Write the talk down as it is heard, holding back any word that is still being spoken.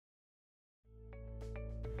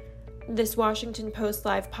This Washington Post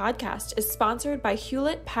Live podcast is sponsored by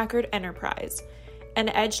Hewlett Packard Enterprise, an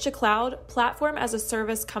edge-to-cloud,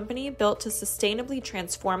 platform-as-a-service company built to sustainably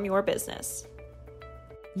transform your business.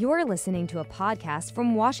 You're listening to a podcast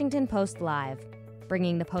from Washington Post Live,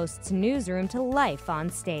 bringing the Post's newsroom to life on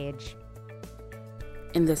stage.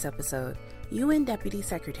 In this episode, UN Deputy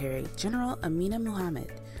Secretary General Amina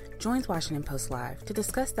Mohammed joins Washington Post Live to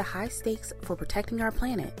discuss the high stakes for protecting our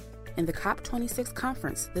planet in the COP26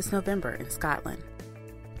 conference this November in Scotland.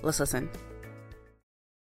 Let's listen.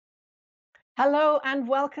 Hello and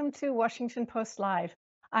welcome to Washington Post Live.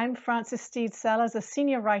 I'm Frances Steed Sellers, a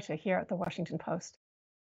senior writer here at the Washington Post.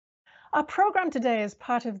 Our program today is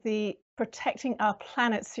part of the Protecting Our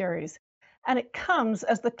Planet series, and it comes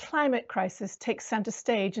as the climate crisis takes center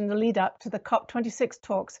stage in the lead up to the COP26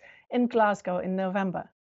 talks in Glasgow in November.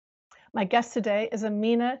 My guest today is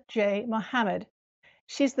Amina J. Mohammed.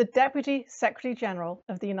 She's the Deputy Secretary General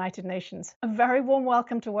of the United Nations. A very warm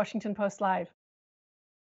welcome to Washington Post Live.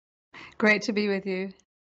 Great to be with you.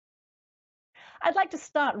 I'd like to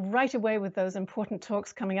start right away with those important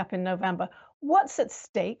talks coming up in November. What's at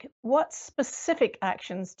stake? What specific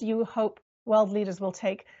actions do you hope world leaders will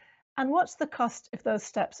take? And what's the cost if those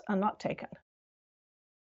steps are not taken?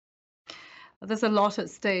 There's a lot at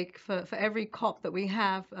stake. For every COP that we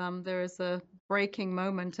have, there is a breaking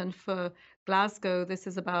moment. And for Glasgow, this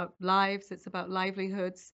is about lives, it's about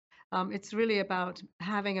livelihoods. It's really about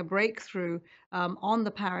having a breakthrough on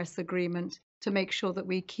the Paris Agreement to make sure that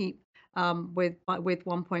we keep with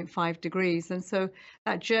 1.5 degrees. And so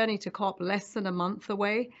that journey to COP less than a month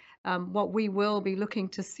away, what we will be looking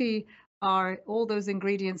to see are all those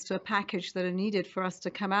ingredients to a package that are needed for us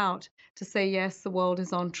to come out to say, yes, the world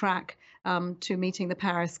is on track to meeting the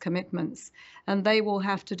Paris commitments. And they will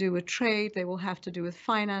have to do with trade, they will have to do with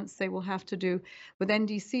finance, they will have to do with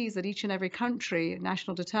NDCs at each and every country,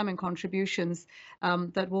 national determined contributions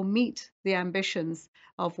that will meet the ambitions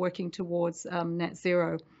of working towards net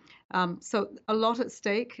zero. So a lot at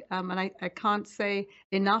stake, and I can't say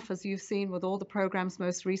enough, as you've seen with all the programs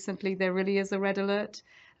most recently, there really is a red alert.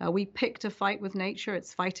 We picked a fight with nature,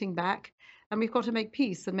 it's fighting back, and we've got to make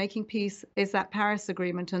peace. And making peace is that Paris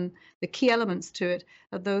Agreement, and the key elements to it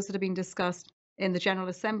are those that have been discussed in the General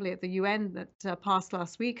Assembly at the UN that passed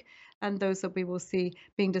last week, and those that we will see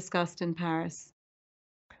being discussed in Paris.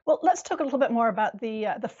 Well, let's talk a little bit more about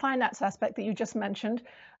the finance aspect that you just mentioned.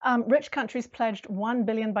 Rich countries pledged $1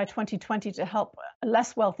 billion by 2020 to help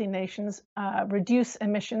less wealthy nations reduce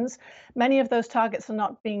emissions. Many of those targets are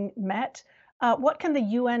not being met. What can the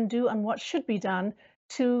UN do and what should be done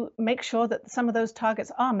to make sure that some of those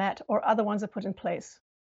targets are met or other ones are put in place?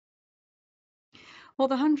 Well,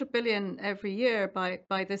 the 100 billion every year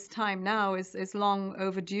by this time now is long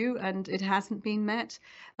overdue, and it hasn't been met.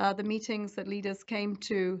 The meetings that leaders came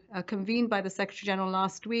to, convened by the Secretary General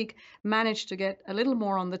last week, managed to get a little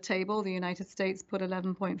more on the table. The United States put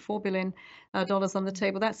 $11.4 billion on the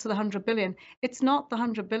table. That's to the 100 billion. It's not the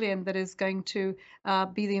 100 billion that is going to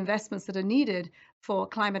be the investments that are needed for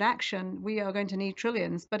climate action. We are going to need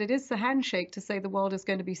trillions, but it is the handshake to say the world is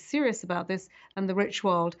going to be serious about this, and the rich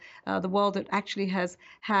world, the world that actually has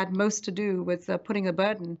had most to do with putting the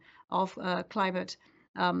burden of the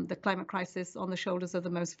climate crisis on the shoulders of the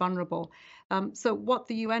most vulnerable. So what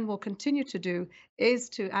the UN will continue to do is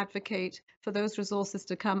to advocate for those resources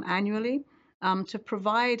to come annually, to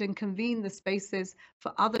provide and convene the spaces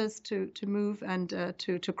for others to move and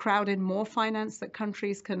to crowd in more finance that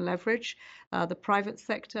countries can leverage. The private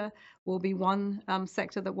sector will be one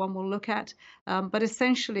sector that one will look at. But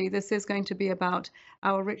essentially, this is going to be about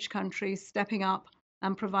our rich countries stepping up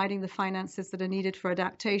and providing the finances that are needed for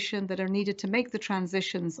adaptation, that are needed to make the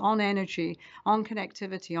transitions on energy, on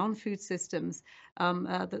connectivity, on food systems.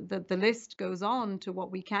 The list goes on to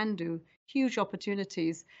what we can do, huge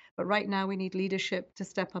opportunities. But right now we need leadership to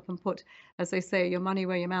step up and put, as they say, your money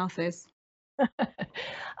where your mouth is.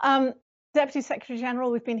 Deputy Secretary General,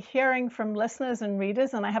 we've been hearing from listeners and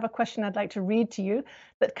readers, and I have a question I'd like to read to you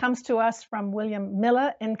that comes to us from William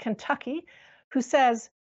Miller in Kentucky, who says,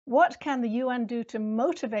 what can the UN do to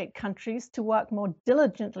motivate countries to work more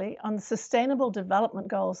diligently on the Sustainable Development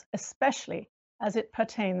Goals, especially as it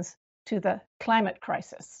pertains to the climate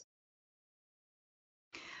crisis?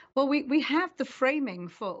 Well, we have the framing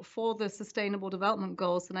for the Sustainable Development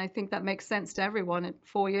Goals, and I think that makes sense to everyone at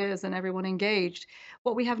 4 years and everyone engaged.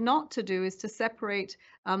 What we have not to do is to separate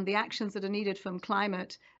the actions that are needed from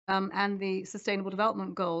climate and the Sustainable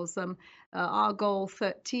Development Goals. Our goal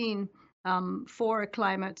 13 for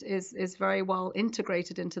climate is very well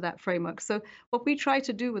integrated into that framework. So what we try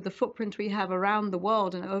to do with the footprint we have around the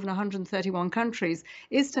world in over 131 countries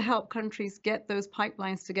is to help countries get those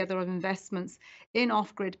pipelines together of investments in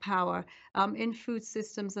off-grid power, in food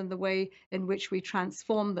systems and the way in which we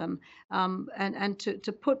transform them, and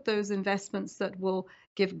to put those investments that will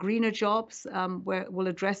give greener jobs, where will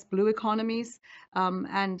address blue economies,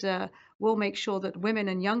 and we'll make sure that women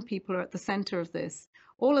and young people are at the center of this.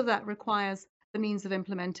 All of that requires the means of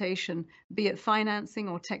implementation, be it financing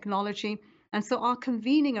or technology. And so our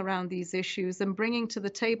convening around these issues and bringing to the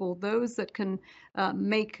table those that can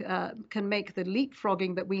make the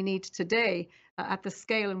leapfrogging that we need today at the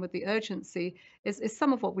scale and with the urgency is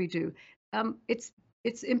some of what we do.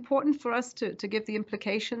 It's important for us to give the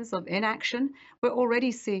implications of inaction. We're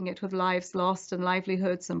already seeing it with lives lost and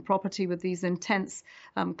livelihoods and property with these intense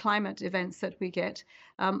climate events that we get.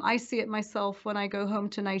 I see it myself when I go home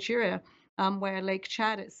to Nigeria, where Lake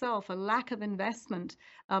Chad itself, a lack of investment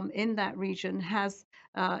in that region has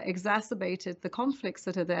exacerbated the conflicts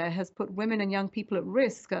that are there, has put women and young people at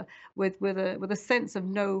risk with a sense of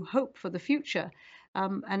no hope for the future.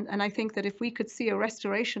 And I think that if we could see a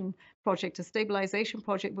restoration project, a stabilization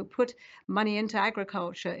project, would put money into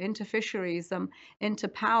agriculture, into fisheries, into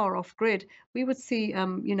power off grid, we would see,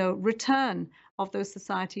 return of those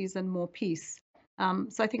societies and more peace.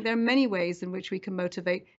 So I think there are many ways in which we can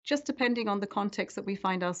motivate, just depending on the context that we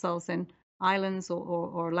find ourselves in, islands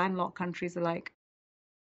or landlocked countries alike.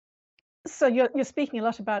 So you're speaking a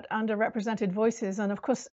lot about underrepresented voices, and of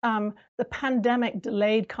course, the pandemic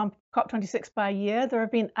delayed COP26 by a year. There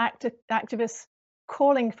have been activists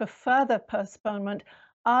calling for further postponement,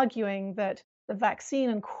 arguing that the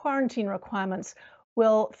vaccine and quarantine requirements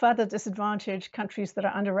will further disadvantage countries that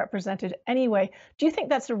are underrepresented anyway. Do you think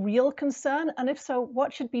that's a real concern? And if so,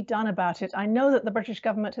 what should be done about it? I know that the British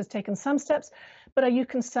government has taken some steps, but are you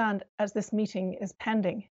concerned as this meeting is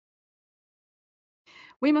pending?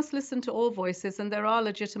 We must listen to all voices, and there are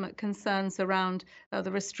legitimate concerns around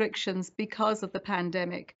the restrictions because of the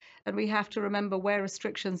pandemic. And we have to remember where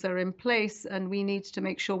restrictions are in place, and we need to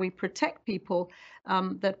make sure we protect people,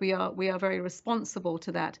 that we are very responsible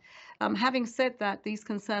to that. Having said that, these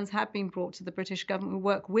concerns have been brought to the British government. We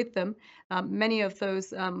work with them. Many of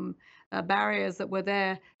those barriers that were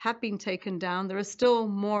there have been taken down. There are still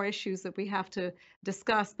more issues that we have to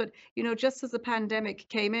discuss. But, just as the pandemic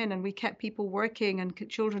came in and we kept people working and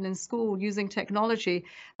children in school using technology,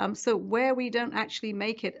 so where we don't actually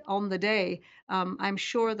make it on the day, I'm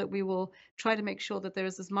sure that we will try to make sure that there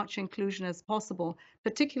is as much inclusion as possible,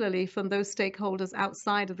 particularly from those stakeholders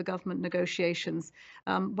outside of the government negotiations.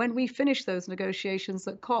 When we finish those negotiations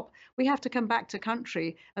at COP, we have to come back to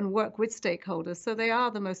country and work with stakeholders. So they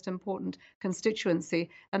are the most important constituency,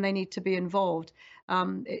 and they need to be involved.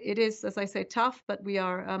 It is, as I say, tough, but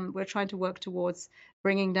we're trying to work towards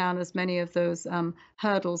bringing down as many of those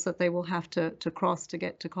hurdles that they will have to cross to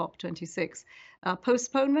get to COP26.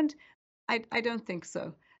 Postponement, I don't think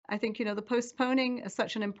so. I think, the postponing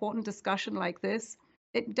such an important discussion like this,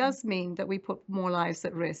 it does mean that we put more lives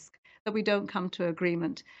at risk, that we don't come to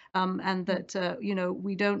agreement, and that,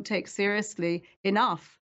 we don't take seriously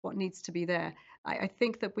enough what needs to be there. I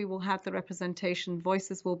think that we will have the representation,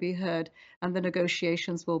 voices will be heard, and the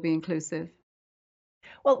negotiations will be inclusive.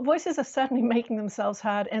 Well, voices are certainly making themselves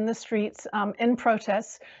heard in the streets, in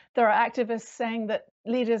protests. There are activists saying that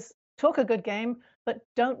leaders talk a good game, but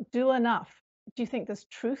don't do enough. Do you think there's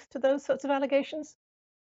truth to those sorts of allegations?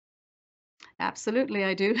 Absolutely,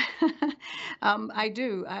 I do. I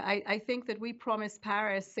do. I think that we promised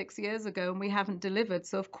Paris 6 years ago and we haven't delivered.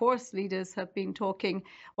 So, of course, leaders have been talking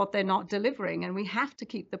what they're not delivering. And we have to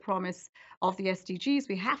keep the promise of the SDGs.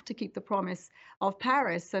 We have to keep the promise of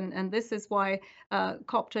Paris. And this is why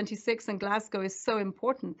COP26 in Glasgow is so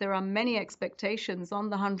important. There are many expectations on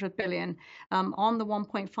the 100 billion, on the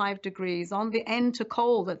 1.5 degrees, on the end to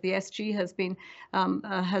coal that the SG has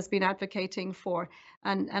been advocating for.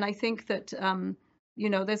 And I think that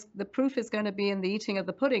the proof is going to be in the eating of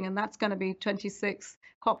the pudding, and that's going to be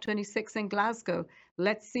COP26 in Glasgow.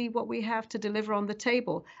 Let's see what we have to deliver on the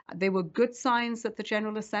table. There were good signs at the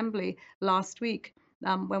General Assembly last week,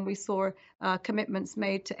 when we saw commitments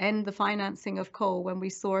made to end the financing of coal, when we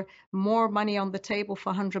saw more money on the table for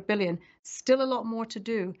 100 billion. Still a lot more to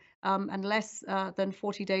do, and less than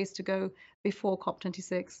 40 days to go before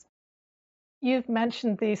COP26. You've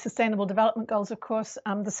mentioned the Sustainable Development Goals, of course,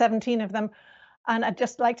 the 17 of them, and I'd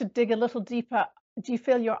just like to dig a little deeper. Do you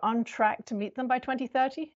feel you're on track to meet them by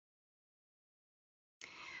 2030?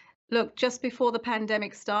 Look, just before the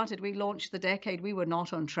pandemic started, we launched the decade, we were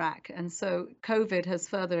not on track. And so COVID has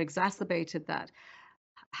further exacerbated that.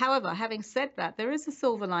 However, having said that, there is a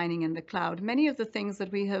silver lining in the cloud. Many of the things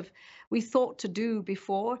that we thought to do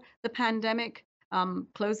before the pandemic,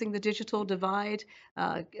 closing the digital divide,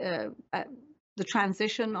 the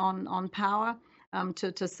transition on power,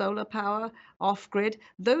 to solar power, off grid,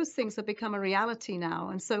 those things have become a reality now.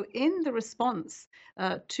 And so in the response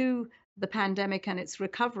to the pandemic and its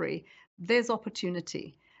recovery, there's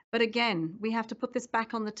opportunity. But again, we have to put this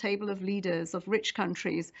back on the table of leaders, of rich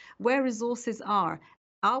countries, where resources are.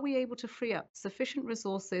 Are we able to free up sufficient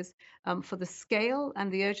resources for the scale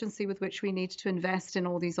and the urgency with which we need to invest in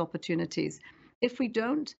all these opportunities? If we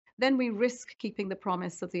don't, then we risk keeping the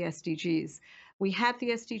promise of the SDGs. We had the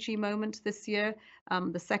SDG moment this year,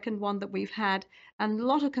 the second one that we've had, and a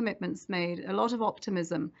lot of commitments made, a lot of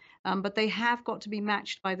optimism, but they have got to be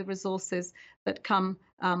matched by the resources that come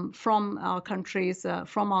from our countries,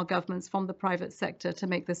 from our governments, from the private sector to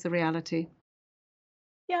make this a reality.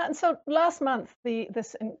 Yeah, and so last month,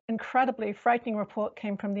 this incredibly frightening report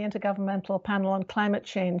came from the Intergovernmental Panel on Climate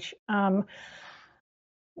Change.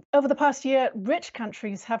 Over the past year, rich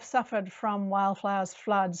countries have suffered from wildfires,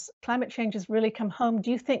 floods. Climate change has really come home. Do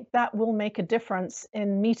you think that will make a difference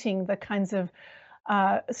in meeting the kinds of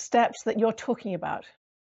steps that you're talking about?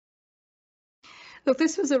 Look,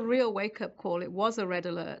 this was a real wake-up call. It was a red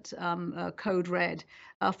alert, code red,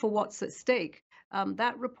 for what's at stake.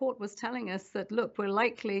 That report was telling us that, look, we're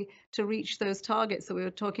likely to reach those targets that we were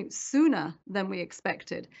talking sooner than we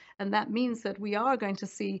expected. And that means that we are going to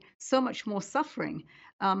see so much more suffering.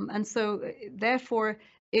 And so therefore,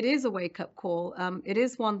 it is a wake-up call. It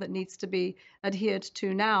is one that needs to be adhered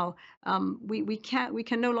to now. We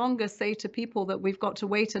can no longer say to people that we've got to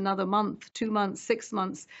wait another month, 2 months, 6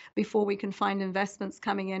 months before we can find investments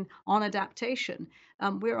coming in on adaptation.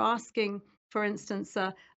 We're asking, for instance,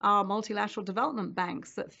 our multilateral development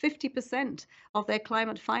banks that 50% of their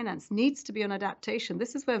climate finance needs to be on adaptation.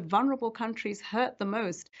 This is where vulnerable countries hurt the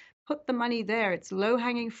most. Put the money there. It's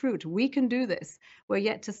low-hanging fruit. We can do this. We're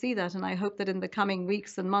yet to see that, and I hope that in the coming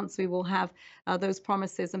weeks and months we will have those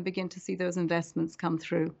promises and begin to see those investments come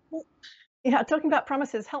through. Yeah, talking about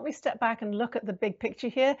promises, help me step back and look at the big picture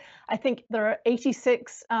here. I think there are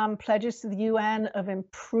 86 pledges to the UN of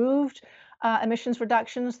improved emissions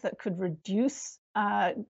reductions that could reduce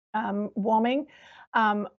warming.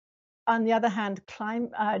 On the other hand,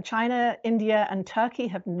 China, India, and Turkey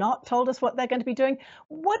have not told us what they're going to be doing.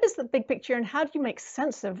 What is the big picture, and how do you make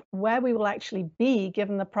sense of where we will actually be,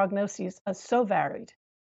 given the prognoses are so varied?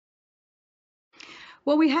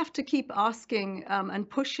 Well, we have to keep asking and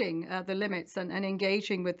pushing the limits and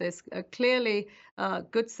engaging with this. Clearly,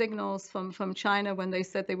 good signals from China when they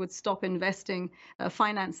said they would stop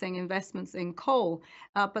financing investments in coal,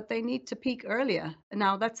 but they need to peak earlier.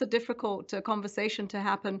 Now, that's a difficult conversation to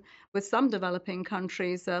happen with some developing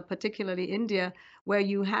countries, particularly India, where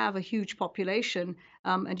you have a huge population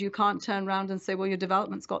and you can't turn around and say, well, your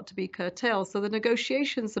development's got to be curtailed. So the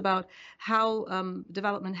negotiations about how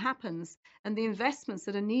development happens and the investments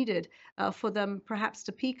that are needed for them perhaps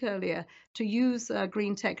to peak earlier, to use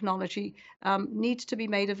green technology, need to be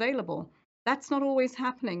made available. That's not always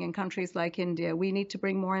happening in countries like India. We need to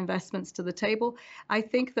bring more investments to the table. I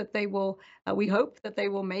think that they will, we hope that they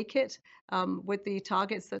will make it with the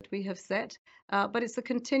targets that we have set. But it's a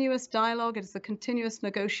continuous dialogue. It's a continuous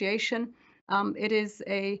negotiation. It is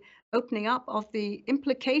a opening up of the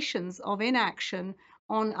implications of inaction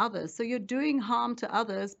on others. So you're doing harm to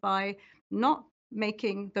others by not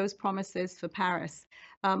making those promises for Paris.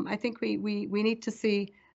 I think we need to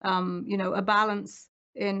see, a balance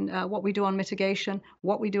in what we do on mitigation,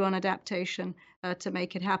 what we do on adaptation to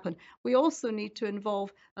make it happen. We also need to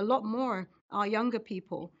involve a lot more our younger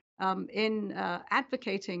people in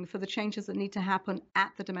advocating for the changes that need to happen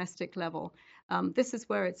at the domestic level. This is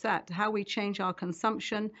where it's at. How we change our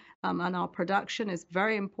consumption and our production is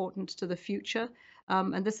very important to the future.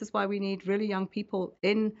 And this is why we need really young people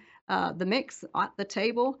in the mix, at the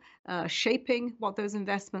table, shaping what those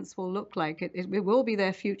investments will look like. It will be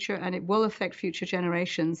their future, and it will affect future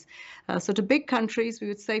generations. So to big countries, we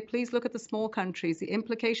would say, please look at the small countries. The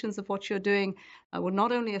implications of what you're doing will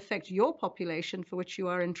not only affect your population, for which you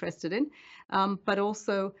are interested in, but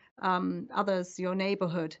also others, your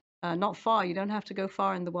neighborhood. Not far. You don't have to go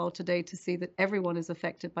far in the world today to see that everyone is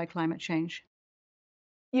affected by climate change.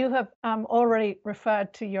 You have already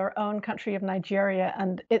referred to your own country of Nigeria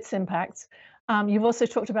and its impacts. You've also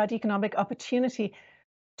talked about economic opportunity.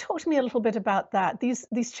 Talk to me a little bit about that.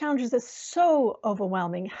 These challenges are so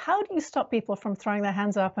overwhelming. How do you stop people from throwing their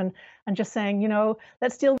hands up and just saying,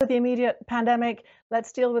 let's deal with the immediate pandemic,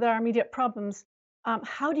 let's deal with our immediate problems?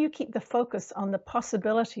 How do you keep the focus on the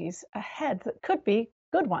possibilities ahead that could be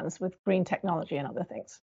good ones with green technology and other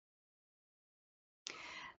things?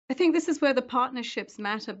 I think this is where the partnerships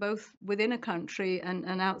matter, both within a country and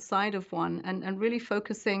outside of one, and really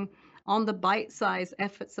focusing on the bite-sized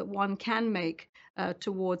efforts that one can make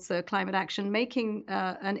towards climate action, making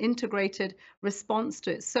an integrated response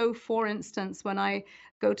to it. So, for instance, when I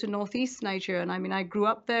go to northeast Nigeria, and I mean, I grew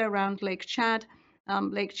up there around Lake Chad.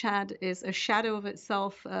 Lake Chad is a shadow of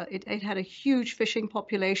itself. It had a huge fishing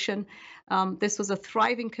population. This was a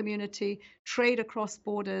thriving community, trade across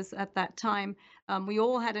borders at that time. We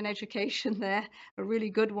all had an education there, a really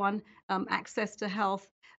good one, access to health.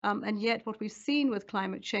 And yet what we've seen with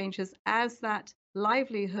climate change is as that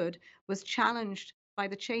livelihood was challenged by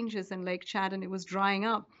the changes in Lake Chad and it was drying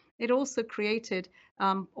up, it also created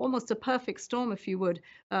almost a perfect storm, if you would,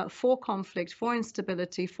 for conflict, for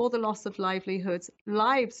instability, for the loss of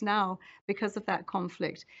lives now because of that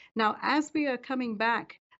conflict. Now, as we are coming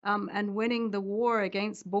back and winning the war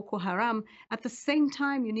against Boko Haram, at the same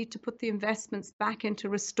time, you need to put the investments back into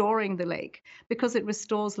restoring the lake because it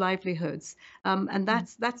restores livelihoods. And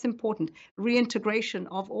that's important. Reintegration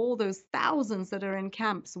of all those thousands that are in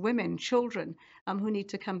camps, women, children, who need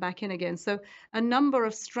to come back in again. So a number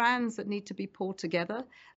of strands that need to be pulled together,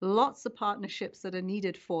 lots of partnerships that are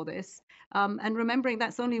needed for this. And remembering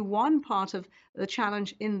that's only one part of the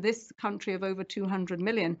challenge in this country of over 200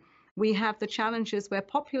 million. We have the challenges where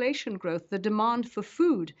population growth, the demand for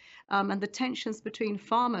food, and the tensions between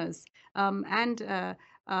farmers and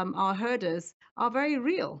our herders are very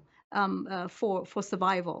real for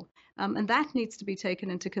survival. And that needs to be taken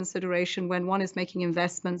into consideration when one is making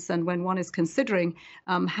investments and when one is considering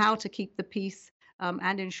how to keep the peace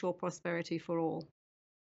and ensure prosperity for all.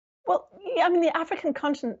 Well, yeah, I mean, the African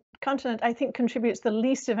continent, I think, contributes the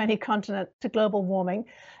least of any continent to global warming.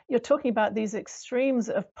 You're talking about these extremes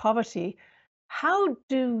of poverty. How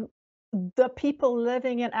do the people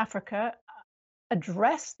living in Africa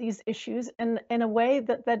address these issues in a way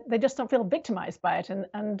that they just don't feel victimized by it?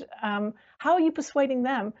 And how are you persuading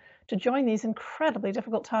them to join these incredibly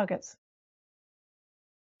difficult targets?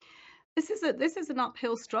 This is an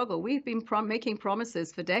uphill struggle. We've been making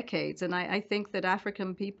promises for decades, and I think that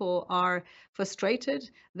African people are frustrated,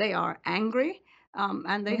 they are angry,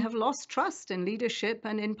 and they have lost trust in leadership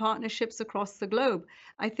and in partnerships across the globe.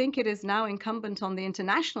 I think it is now incumbent on the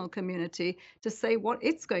international community to say what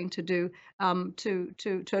it's going to do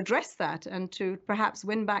to address that and to perhaps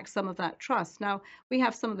win back some of that trust. Now, we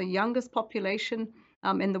have some of the youngest population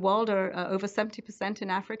in the world, are over 70% in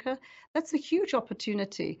Africa. That's a huge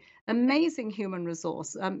opportunity, amazing human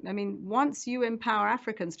resource. I mean, once you empower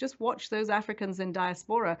Africans, just watch those Africans in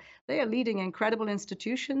diaspora. They are leading incredible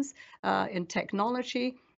institutions in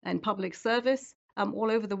technology and public service all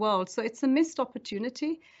over the world. So it's a missed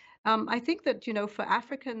opportunity. I think that, you know, for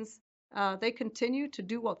Africans, they continue to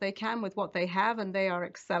do what they can with what they have, and they are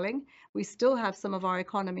excelling. We still have some of our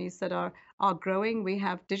economies that are growing. We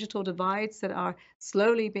have digital divides that are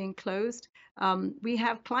slowly being closed. We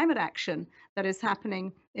have climate action that is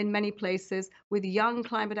happening in many places with young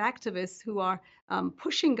climate activists who are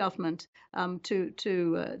pushing government to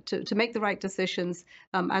make the right decisions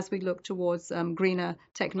as we look towards greener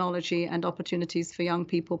technology and opportunities for young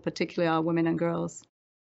people, particularly our women and girls.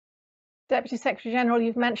 Deputy Secretary General,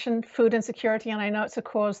 you've mentioned food insecurity, and I know it's a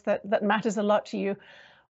cause that matters a lot to you.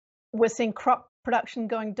 We're seeing crop production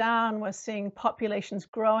going down, we're seeing populations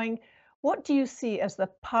growing. What do you see as the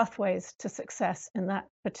pathways to success in that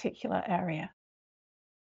particular area?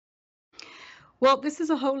 Well, this is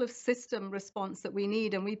a whole of system response that we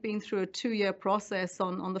need, and we've been through a 2-year process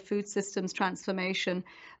on the food systems transformation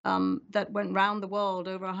that went round the world.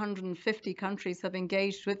 Over 150 countries have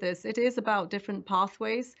engaged with this. It is about different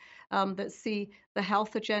pathways that see the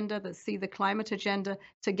health agenda, that see the climate agenda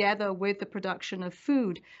together with the production of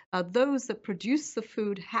food. Those that produce the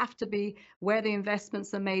food have to be where the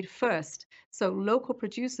investments are made first. So local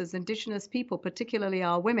producers, indigenous people, particularly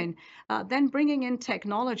our women, then bringing in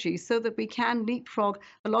technology so that we can leapfrog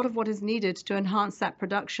a lot of what is needed to enhance that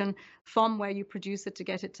production from where you produce it to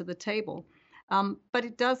get it to the table. But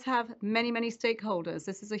it does have many, many stakeholders.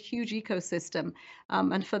 This is a huge ecosystem.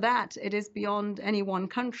 And for that, it is beyond any one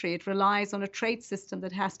country. It relies on a trade system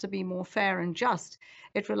that has to be more fair and just.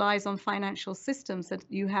 It relies on financial systems that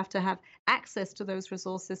you have to have access to those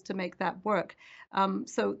resources to make that work.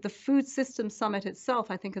 So the Food Systems Summit itself,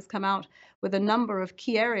 I think, has come out with a number of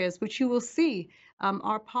key areas, which you will see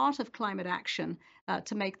are part of climate action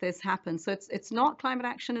to make this happen. So it's not climate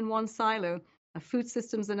action in one silo. food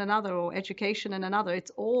systems in another, or education in another.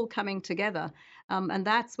 It's all coming together. And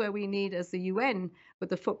that's where we need, as the UN, with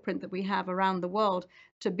the footprint that we have around the world,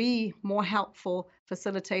 to be more helpful,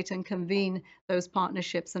 facilitate and convene those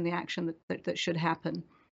partnerships and the action that should happen.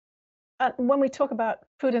 When we talk about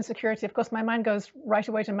food insecurity, of course, my mind goes right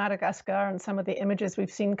away to Madagascar and some of the images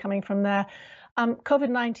we've seen coming from there.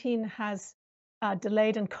 COVID-19 has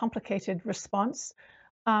delayed and complicated response.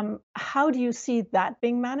 How do you see that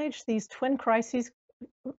being managed, these twin crises,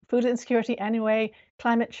 food insecurity anyway,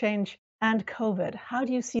 climate change, and COVID? How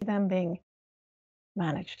do you see them being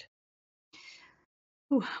managed?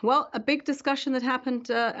 Well, a big discussion that happened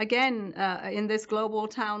again in this global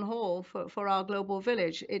town hall for our global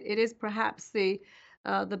village. It is perhaps the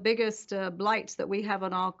biggest blight that we have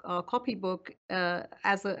on our copybook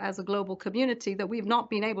as a global community, that we've not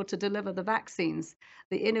been able to deliver the vaccines.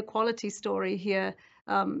 The inequality story here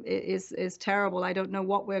is terrible. I don't know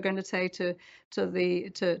what we're going to say to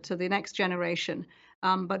the next generation.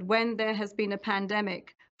 But when there has been a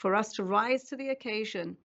pandemic, for us to rise to the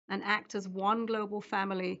occasion and act as one global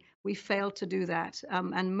family, we failed to do that.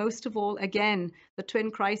 And most of all, again, the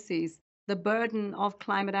twin crises, the burden of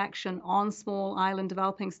climate action on small island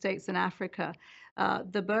developing states in Africa,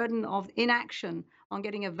 the burden of inaction on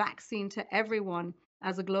getting a vaccine to everyone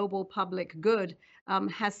as a global public good,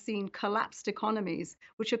 has seen collapsed economies,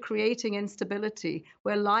 which are creating instability,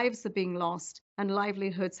 where lives are being lost and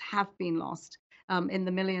livelihoods have been lost. In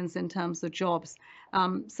the millions in terms of jobs.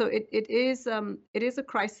 So it is a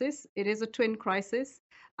crisis. It is a twin crisis.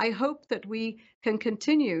 I hope that we can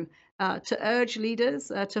continue to urge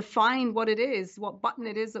leaders to find what button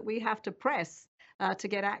it is that we have to press to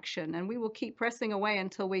get action. And we will keep pressing away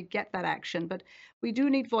until we get that action. But we do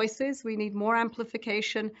need voices. We need more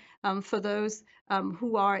amplification for those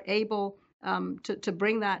who are able to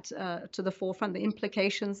bring that to the forefront, the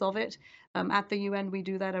implications of it. At the UN, we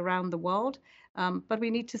do that around the world. But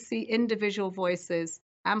we need to see individual voices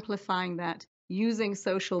amplifying that, using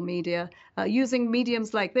social media, using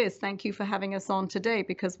mediums like this. Thank you for having us on today,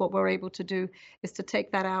 because what we're able to do is to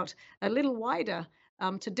take that out a little wider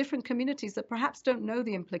to different communities that perhaps don't know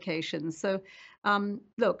the implications. So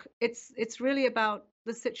look, it's really about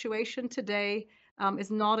the situation today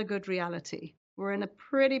is not a good reality. We're in a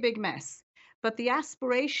pretty big mess. But the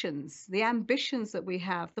aspirations, the ambitions that we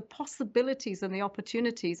have, the possibilities and the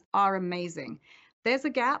opportunities are amazing. There's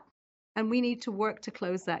a gap, and we need to work to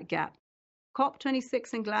close that gap.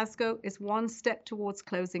 COP26 in Glasgow is one step towards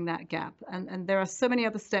closing that gap. And there are so many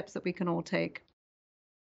other steps that we can all take.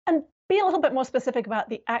 And be a little bit more specific about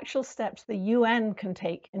the actual steps the UN can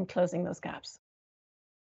take in closing those gaps.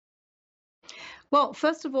 Well,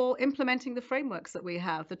 first of all, implementing the frameworks that we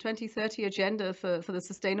have. The 2030 agenda for the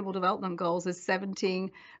Sustainable Development Goals is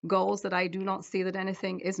 17 goals that I do not see that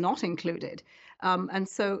anything is not included. And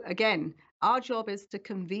so, again, our job is to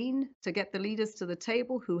convene, to get the leaders to the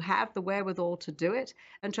table who have the wherewithal to do it,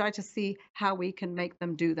 and try to see how we can make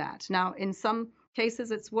them do that. Now, in some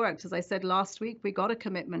cases, it's worked. As I said last week, we got a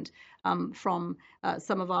commitment from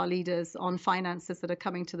some of our leaders on finances that are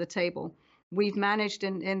coming to the table. We've managed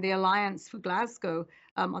in the Alliance for Glasgow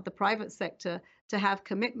of the private sector to have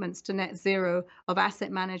commitments to net zero of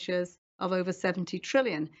asset managers of over 70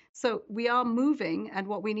 trillion. So we are moving, and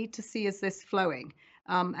what we need to see is this flowing,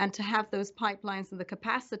 and to have those pipelines and the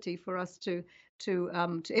capacity for us to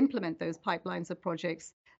implement those pipelines of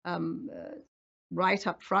projects right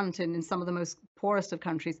up front in some of the most poorest of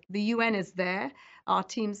countries. The UN is there. Our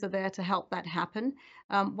teams are there to help that happen.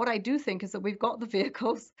 What I do think is that we've got the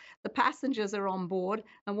vehicles, the passengers are on board,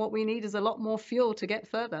 and what we need is a lot more fuel to get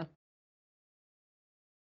further.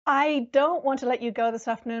 I don't want to let you go this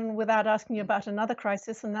afternoon without asking you about another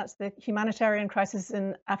crisis, and that's the humanitarian crisis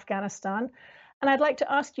in Afghanistan. And I'd like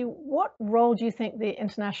to ask you, what role do you think the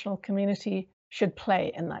international community should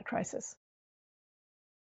play in that crisis?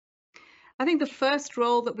 I think the first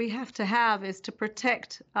role that we have to have is to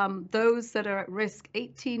protect those that are at risk.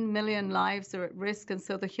 18 million lives are at risk. And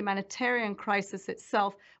so the humanitarian crisis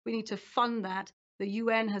itself, we need to fund that. The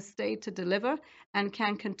UN has stayed to deliver and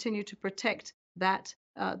can continue to protect that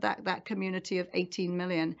community of 18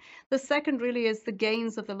 million. The second really is the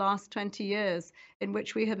gains of the last 20 years in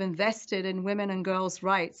which we have invested in women and girls'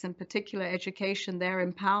 rights, in particular education, their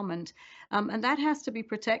empowerment. And that has to be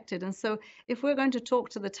protected. And so if we're going to talk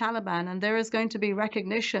to the Taliban and there is going to be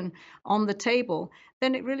recognition on the table,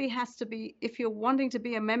 then it really has to be, if you're wanting to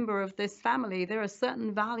be a member of this family, there are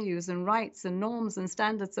certain values and rights and norms and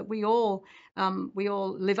standards that we all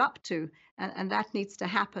live up to. And that needs to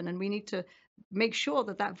happen. And we need to make sure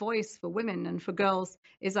that that voice for women and for girls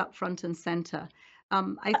is up front and center.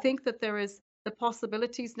 I think that there is the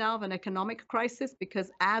possibilities now of an economic crisis,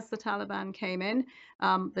 because as the Taliban came in,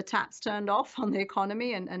 the taps turned off on the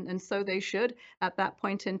economy, and so they should at that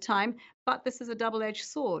point in time. But this is a double-edged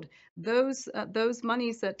sword. Those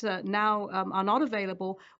monies that now are not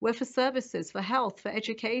available were for services, for health, for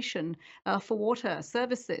education, for water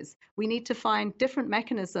services. We need to find different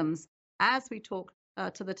mechanisms as we talk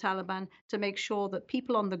to the Taliban to make sure that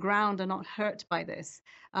people on the ground are not hurt by this.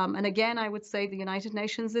 And again, I would say the United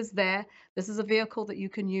Nations is there. This is a vehicle that you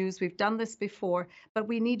can use. We've done this before, but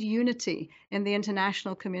we need unity in the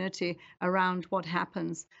international community around what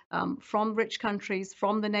happens from rich countries,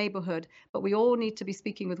 from the neighborhood. But we all need to be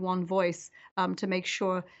speaking with one voice to make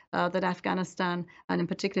sure that Afghanistan, and in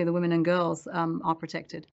particular the women and girls, are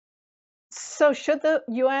protected. So should the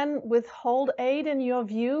UN withhold aid, in your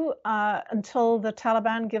view, until the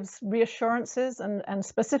Taliban gives reassurances and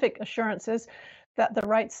specific assurances that the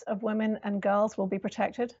rights of women and girls will be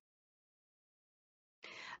protected?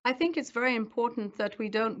 I think it's very important that we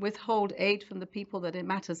don't withhold aid from the people that it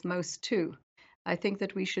matters most to. I think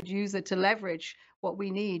that we should use it to leverage what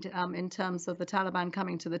we need in terms of the Taliban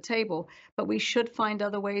coming to the table, but we should find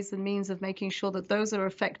other ways and means of making sure that those are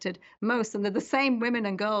affected most, and they're the same women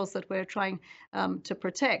and girls that we're trying to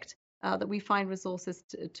protect, that we find resources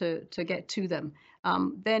to get to them.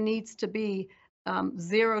 There needs to be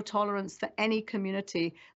zero tolerance for any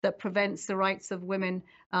community that prevents the rights of women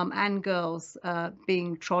and girls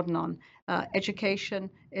being trodden on.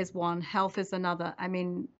 Education is one, health is another. I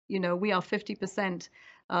mean, we are 50%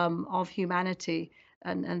 of humanity,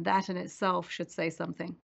 and that in itself should say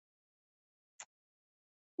something.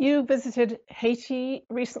 You visited Haiti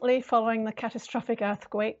recently following the catastrophic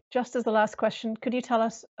earthquake. Just as the last question, could you tell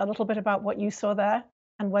us a little bit about what you saw there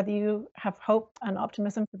and whether you have hope and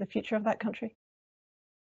optimism for the future of that country?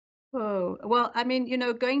 Oh, well, I mean,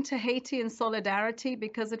 going to Haiti in solidarity,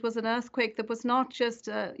 because it was an earthquake that was not just,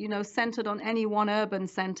 centered on any one urban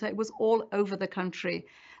center. It was all over the country.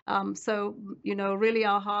 So, really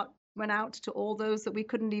our heart went out to all those that we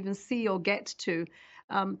couldn't even see or get to.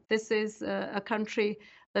 This is a country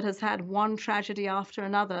that has had one tragedy after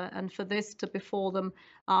another, and for this to befall them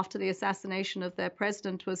after the assassination of their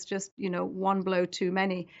president was just, one blow too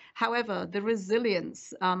many. However, the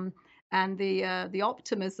resilience and the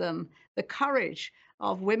optimism, the courage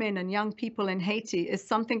of women and young people in Haiti is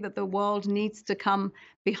something that the world needs to come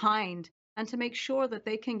behind, and to make sure that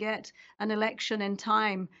they can get an election in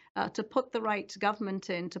time to put the right government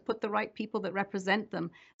in, to put the right people that represent them,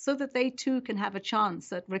 so that they too can have a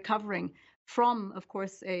chance at recovering from, of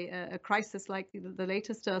course, a crisis like the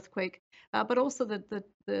latest earthquake, but also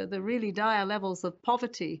the really dire levels of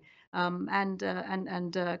poverty and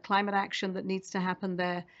climate action that needs to happen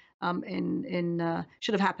there.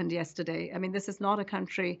 Should have happened yesterday. I mean, this is not a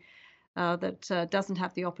country that doesn't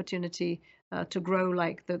have the opportunity to grow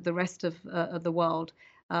like the rest of the world.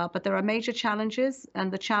 But there are major challenges,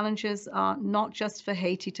 and the challenges are not just for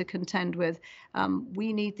Haiti to contend with.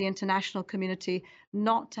 We need the international community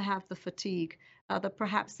not to have the fatigue that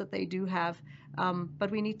perhaps that they do have,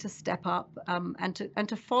 but we need to step up and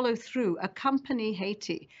to follow through, accompany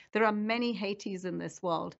Haiti. There are many Haitis in this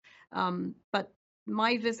world, but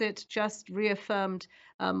my visit just reaffirmed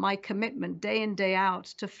my commitment day in, day out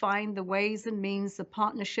to find the ways and means, the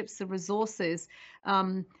partnerships, the resources,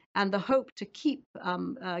 and the hope to keep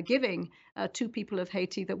giving to people of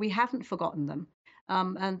Haiti, that we haven't forgotten them,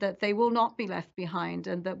 and that they will not be left behind,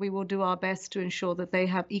 and that we will do our best to ensure that they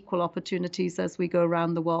have equal opportunities as we go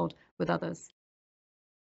around the world with others.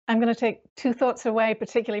 I'm going to take two thoughts away,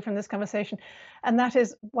 particularly from this conversation, and that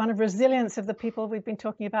is one of resilience of the people we've been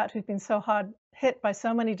talking about who've been so hard hit by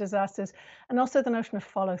so many disasters, and also the notion of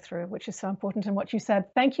follow through, which is so important in what you said.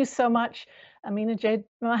 Thank you so much, Amina Jade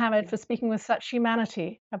Mohammed, for speaking with such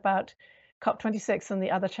humanity about COP26 and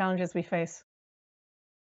the other challenges we face.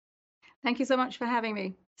 Thank you so much for having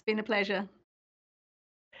me. It's been a pleasure.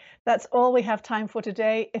 That's all we have time for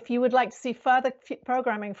today. If you would like to see further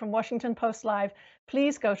programming from Washington Post Live,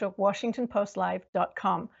 please go to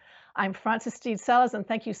WashingtonPostLive.com. I'm Frances Stead Sellers, and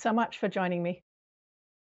thank you so much for joining me.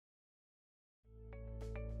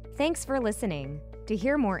 Thanks for listening. To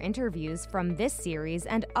hear more interviews from this series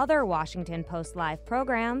and other Washington Post Live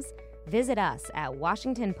programs, visit us at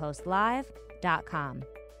WashingtonPostLive.com.